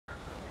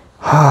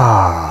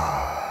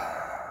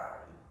Hi,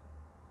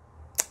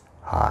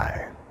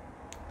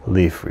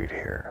 Leaf Read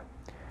here.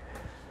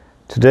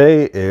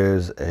 Today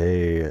is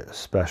a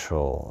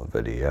special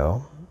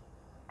video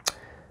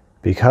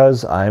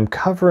because I'm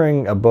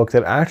covering a book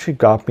that actually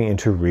got me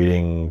into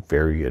reading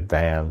very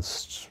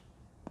advanced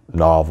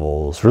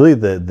novels, really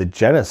the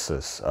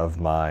genesis of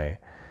my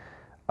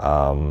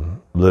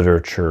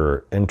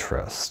literature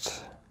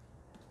interest.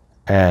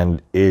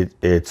 And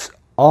it's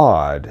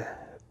odd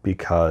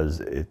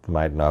because it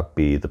might not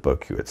be the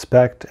book you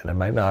expect, and it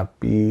might not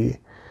be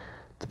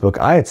the book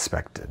I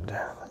expected.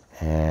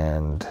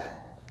 And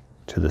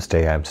to this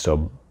day, I'm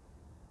still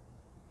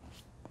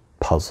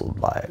puzzled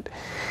by it.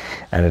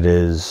 And it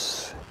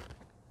is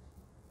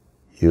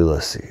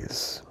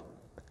Ulysses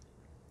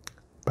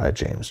by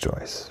James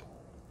Joyce.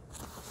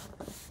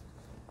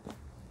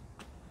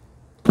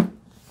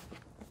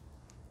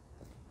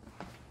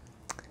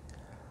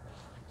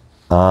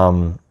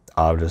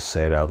 I'll just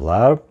say it out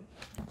loud.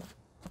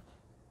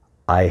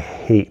 I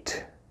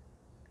hate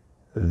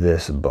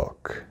this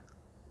book.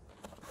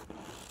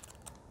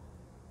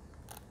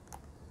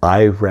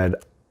 I read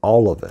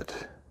all of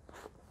it,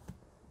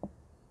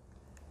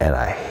 and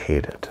I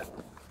hate it.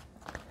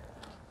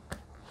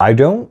 I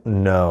don't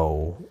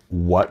know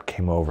what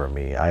came over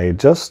me. I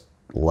just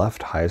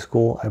left high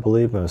school, I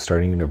believe, and was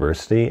starting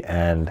university,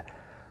 and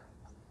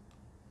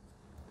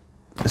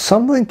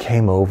something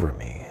came over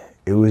me.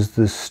 It was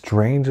the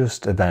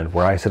strangest event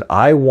where I said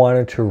I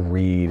wanted to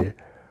read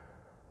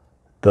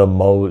the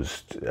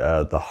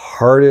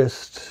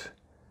hardest,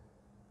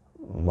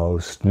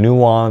 most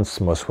nuanced,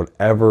 most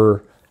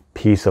whatever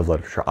piece of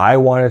literature. I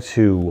wanted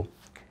to,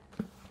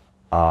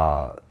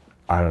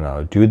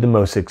 do the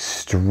most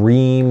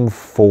extreme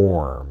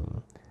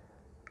form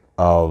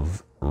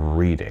of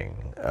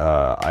reading.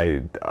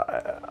 I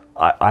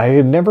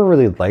had never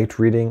really liked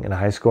reading in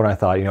high school, and I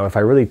thought, if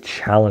I really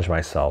challenge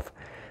myself,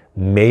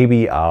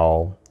 maybe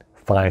I'll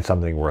find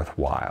something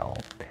worthwhile.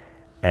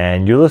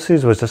 And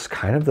Ulysses was just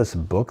kind of this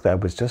book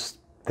that was just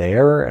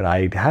there, and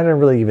I hadn't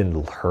really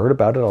even heard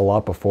about it a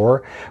lot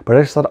before, but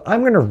I just thought, I'm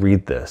going to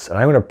read this, and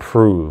I'm going to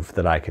prove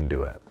that I can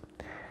do it.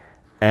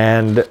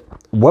 And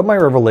what my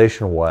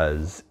revelation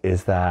was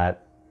is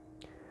that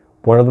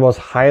one of the most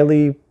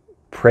highly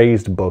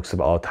praised books of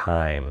all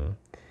time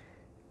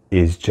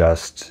is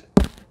just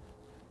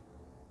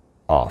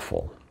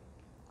awful.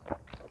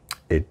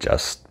 It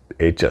just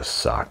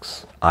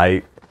sucks.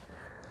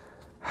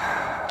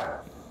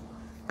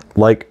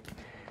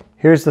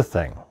 Here's the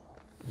thing,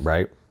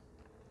 right?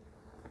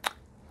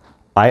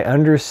 I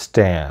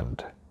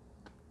understand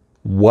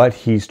what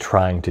he's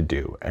trying to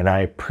do, and I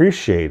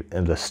appreciate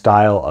the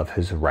style of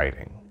his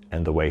writing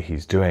and the way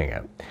he's doing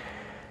it.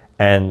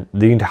 And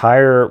the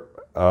entire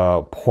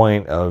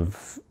point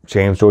of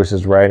James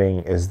Joyce's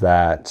writing is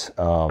that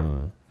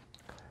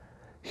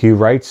he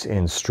writes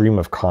in stream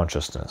of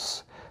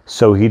consciousness.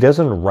 So he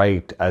doesn't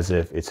write as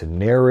if it's a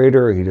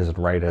narrator. He doesn't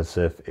write as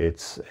if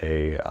it's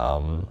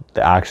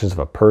the actions of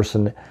a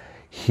person.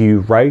 He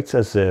writes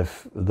as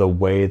if the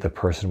way the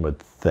person would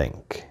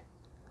think.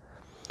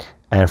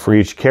 And for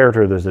each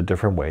character, there's a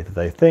different way that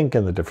they think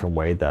and the different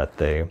way that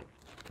they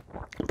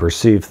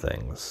perceive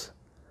things.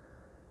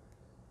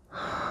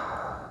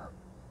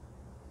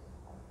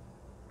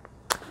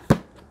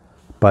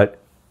 But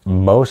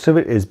most of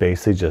it is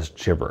basically just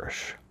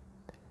gibberish.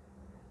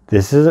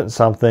 This isn't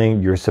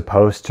something you're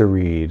supposed to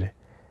read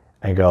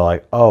and go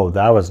like, oh,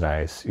 that was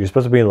nice. You're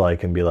supposed to be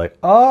like,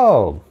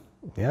 oh,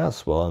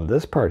 yes, well, in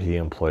this part he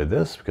employed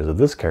this because of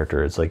this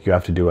character. It's like you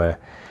have to do an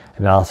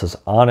analysis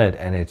on it,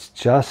 and it's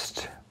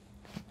just,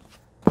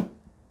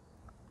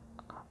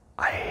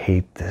 I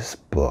hate this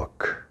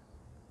book.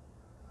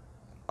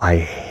 I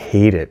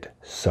hate it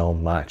so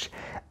much.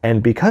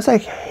 And because I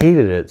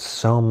hated it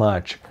so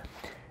much,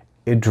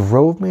 it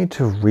drove me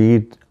to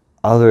read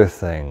other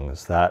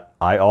things that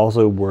I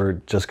also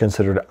were just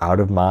considered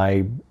out of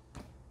my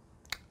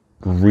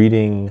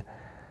reading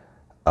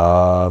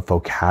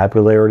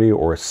vocabulary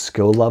or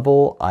skill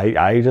level.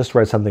 I just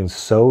read something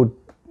so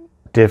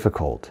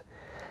difficult,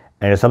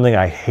 and it's something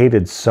I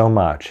hated so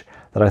much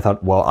that I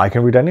thought, well, I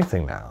can read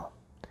anything now.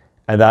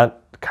 And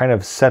that kind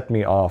of set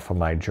me off on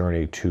my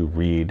journey to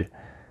read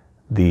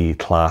the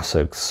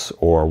classics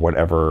or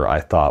whatever I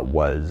thought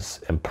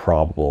was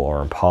improbable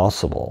or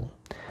impossible.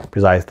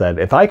 Because I thought,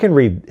 if I can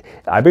read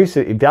this, I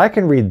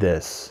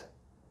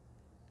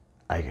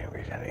can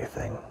read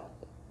anything.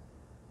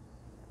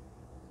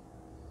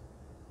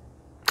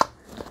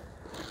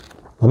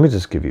 Let me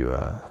just give you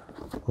a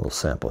little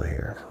sample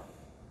here.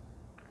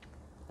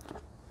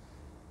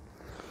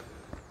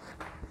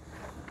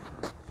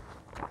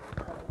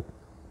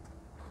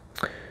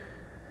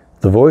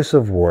 The voice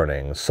of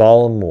warning,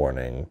 solemn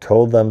warning,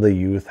 told them the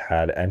youth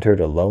had entered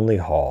a lonely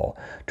hall,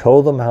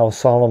 told them how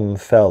solemn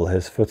fell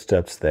his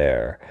footsteps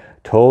there,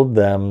 told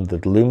them the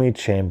gloomy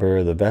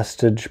chamber the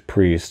vestige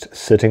priest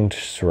sitting to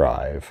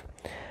strive.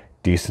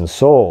 Decent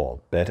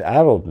soul, bit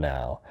addled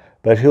now,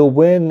 but he'll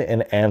win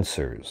in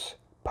answers.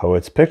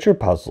 Poet's picture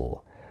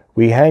puzzle.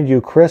 We hand you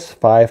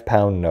crisp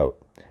 £5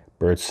 note.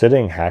 bird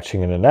sitting,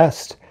 hatching in a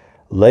nest.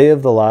 Lay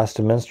of the last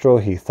minstrel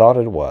he thought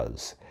it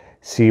was.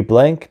 C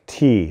blank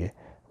T,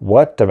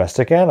 what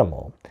domestic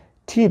animal?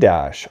 T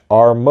dash,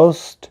 our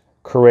most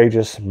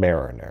courageous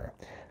mariner.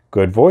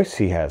 Good voice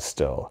he has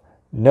still,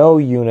 no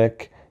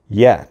eunuch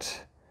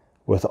yet,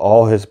 with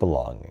all his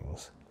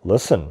belongings.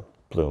 Listen,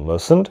 Bloom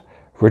listened,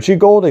 Richie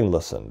Golding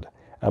listened,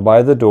 and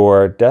by the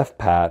door, deaf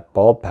Pat,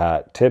 bald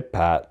Pat, tip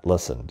Pat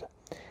listened.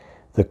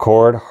 The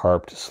chord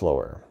harped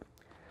slower.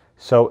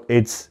 So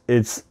it's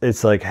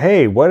like,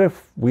 hey, what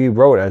if we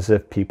wrote as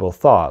if people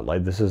thought?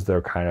 Like, this is their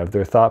kind of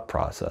their thought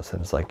process.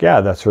 And it's like,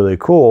 yeah, that's really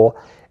cool.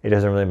 It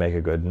doesn't really make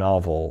a good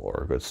novel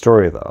or a good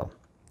story, though.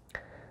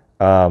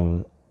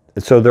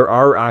 So there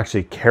are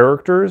actually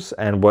characters,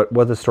 and what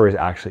the story is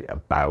actually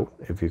about,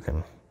 if you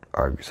can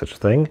argue such a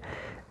thing,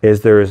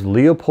 is there is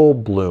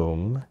Leopold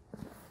Bloom,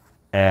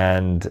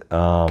 and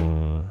I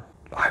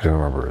don't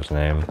remember his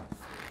name.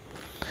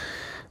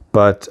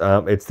 But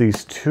it's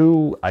these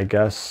two, I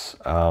guess,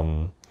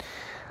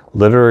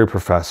 literary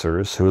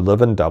professors who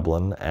live in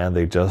Dublin, and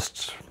they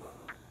just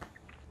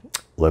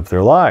live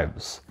their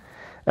lives.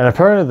 And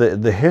apparently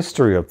the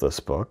history of this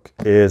book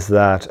is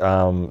that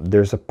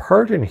there's a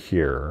part in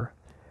here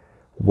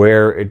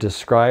where it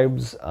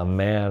describes a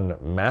man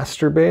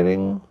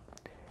masturbating.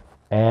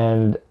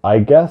 And I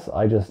guess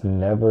I just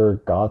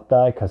never got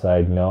that because I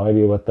had no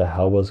idea what the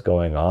hell was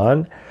going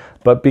on.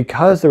 But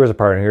because there was a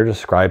part in here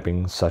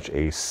describing such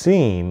a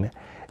scene,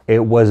 it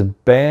was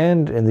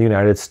banned in the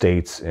United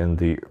States in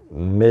the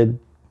mid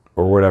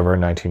or whatever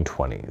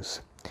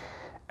 1920s.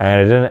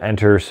 And it didn't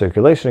enter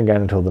circulation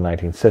again until the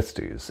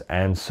 1960s.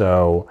 And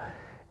so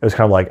it was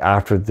kind of like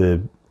after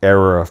the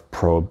era of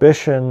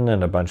Prohibition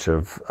and a bunch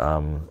of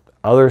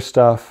other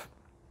stuff,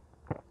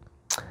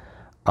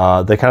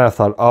 they kind of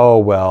thought, oh,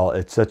 well,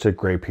 it's such a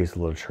great piece of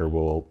literature,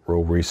 we'll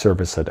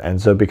resurface it. And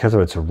so because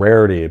of its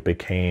rarity, it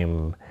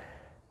became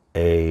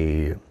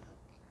a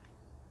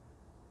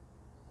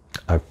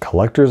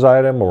collector's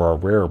item or a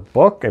rare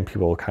book, and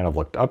people kind of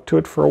looked up to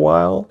it for a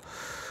while.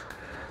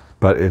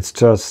 But it's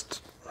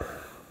just,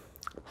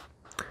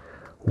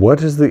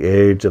 what is the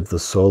age of the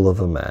soul of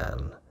a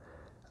man?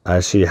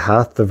 As she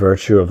hath the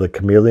virtue of the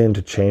chameleon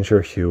to change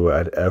her hue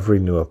at every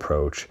new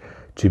approach,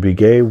 to be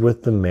gay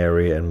with the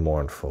merry and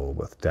mournful,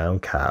 with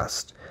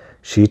downcast,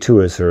 she too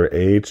is her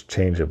age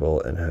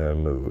changeable in her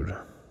mood.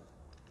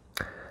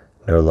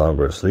 No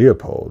longer is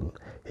Leopold.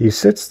 He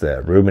sits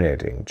there,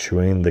 ruminating,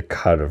 chewing the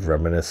cud of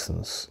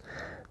reminiscence,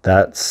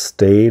 that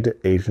staid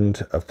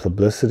agent of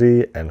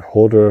publicity and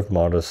holder of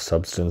modest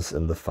substance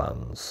in the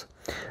funds.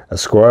 A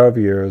score of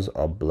years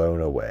are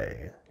blown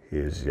away. He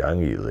is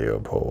youngy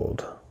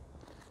Leopold.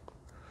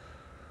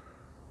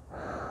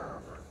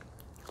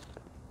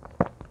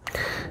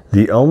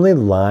 The only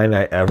line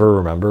I ever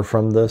remember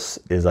from this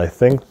is I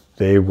think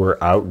they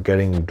were out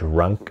getting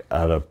drunk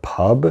at a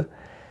pub,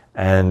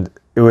 and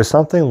it was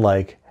something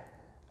like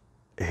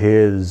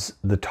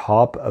the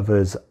top of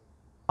his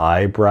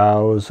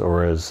eyebrows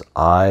or his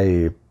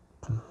eye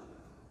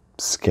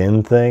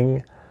skin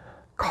thing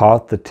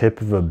caught the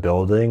tip of a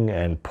building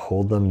and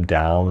pulled them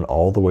down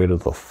all the way to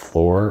the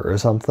floor or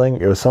something.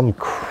 It was some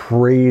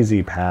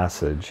crazy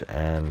passage,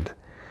 and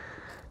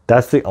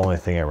that's the only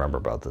thing I remember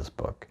about this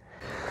book.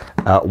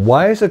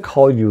 Why is it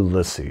called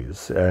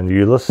Ulysses? And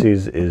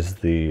Ulysses is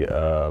the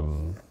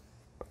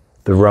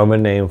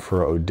Roman name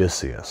for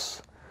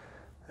Odysseus,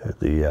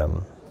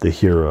 the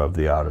hero of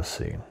the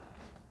Odyssey.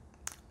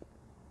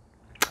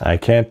 I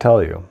can't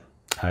tell you.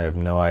 I have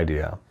no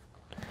idea.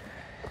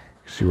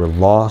 You were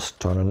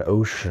lost on an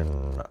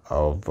ocean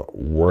of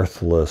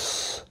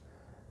worthless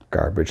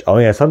garbage. Oh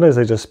yeah, sometimes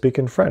they just speak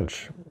in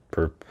French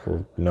for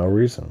no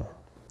reason.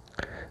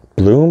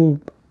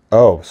 Bloom.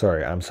 Oh,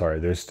 sorry. I'm sorry.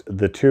 There's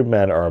the two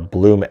men are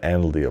Bloom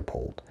and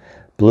Leopold.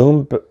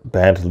 Bloom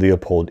bent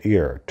Leopold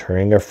ear,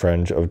 turning a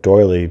fringe of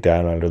doily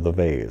down under the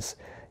vase.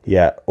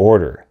 Yeah,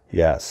 order.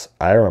 Yes,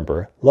 I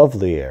remember.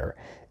 Lovely air.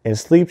 In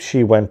sleep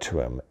she went to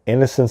him.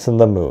 Innocence in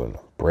the moon.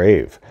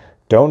 Brave.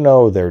 Don't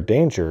know their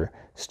danger.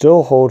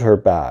 Still hold her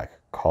back.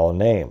 Call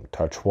name.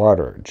 Touch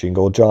water.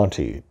 Jingle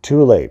jaunty.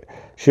 Too late.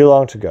 She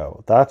longed to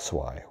go. That's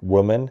why.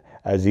 Woman,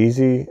 as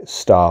easy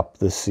stop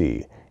the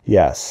sea.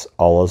 Yes,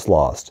 all is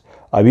lost.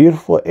 A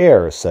beautiful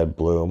air, said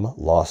Bloom,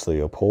 lost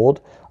Leopold.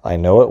 I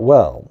know it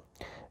well.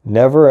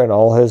 Never in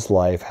all his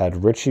life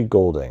had Richie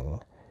Golding.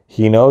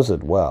 He knows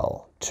it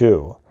well,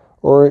 too,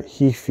 or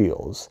he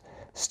feels.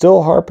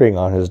 Still harping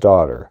on his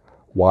daughter.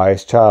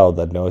 Wise child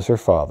that knows her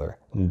father.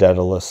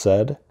 Daedalus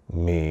said,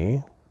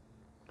 me.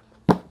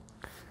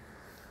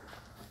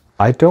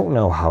 I don't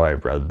know how I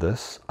read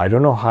this. I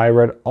don't know how I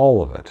read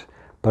all of it,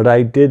 but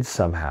I did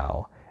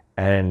somehow,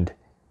 and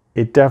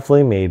it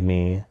definitely made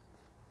me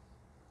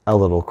a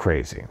little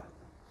crazy.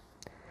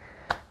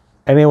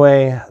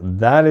 Anyway,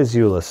 that is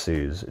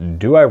Ulysses.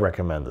 Do I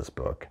recommend this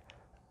book?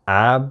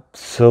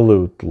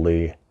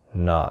 Absolutely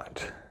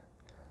not.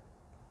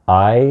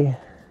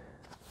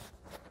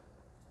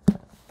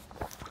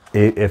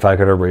 If I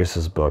could erase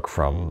this book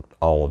from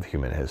all of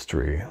human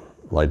history,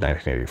 like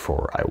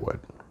 1984, I would.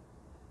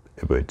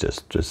 It would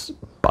just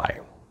bye.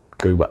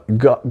 Goodbye.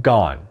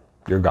 Gone.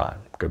 You're gone.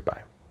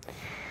 Goodbye.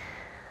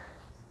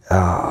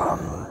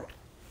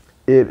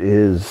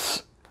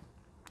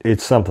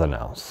 It's something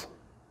else.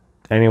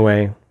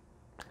 Anyway,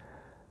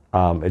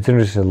 it's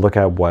interesting to look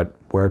at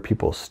where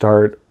people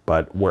start,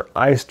 but where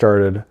I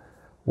started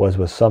was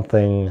with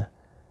something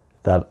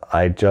that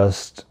I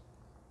just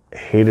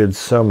hated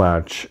so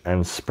much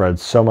and spread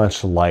so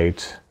much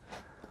light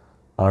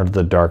onto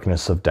the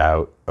darkness of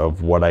doubt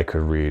of what I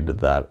could read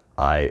that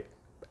I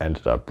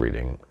ended up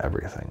reading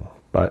everything.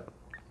 But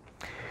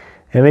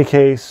in any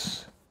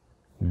case,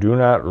 do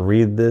not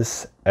read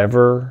this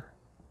ever.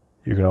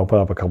 You can open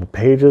up a couple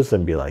pages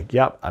and be like,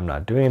 yep, I'm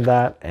not doing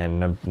that,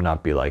 and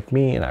not be like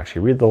me and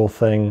actually read the whole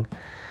thing.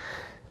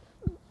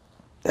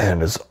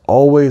 And as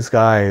always,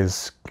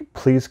 guys,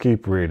 please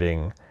keep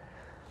reading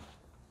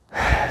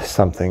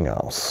something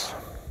else.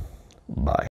 Bye.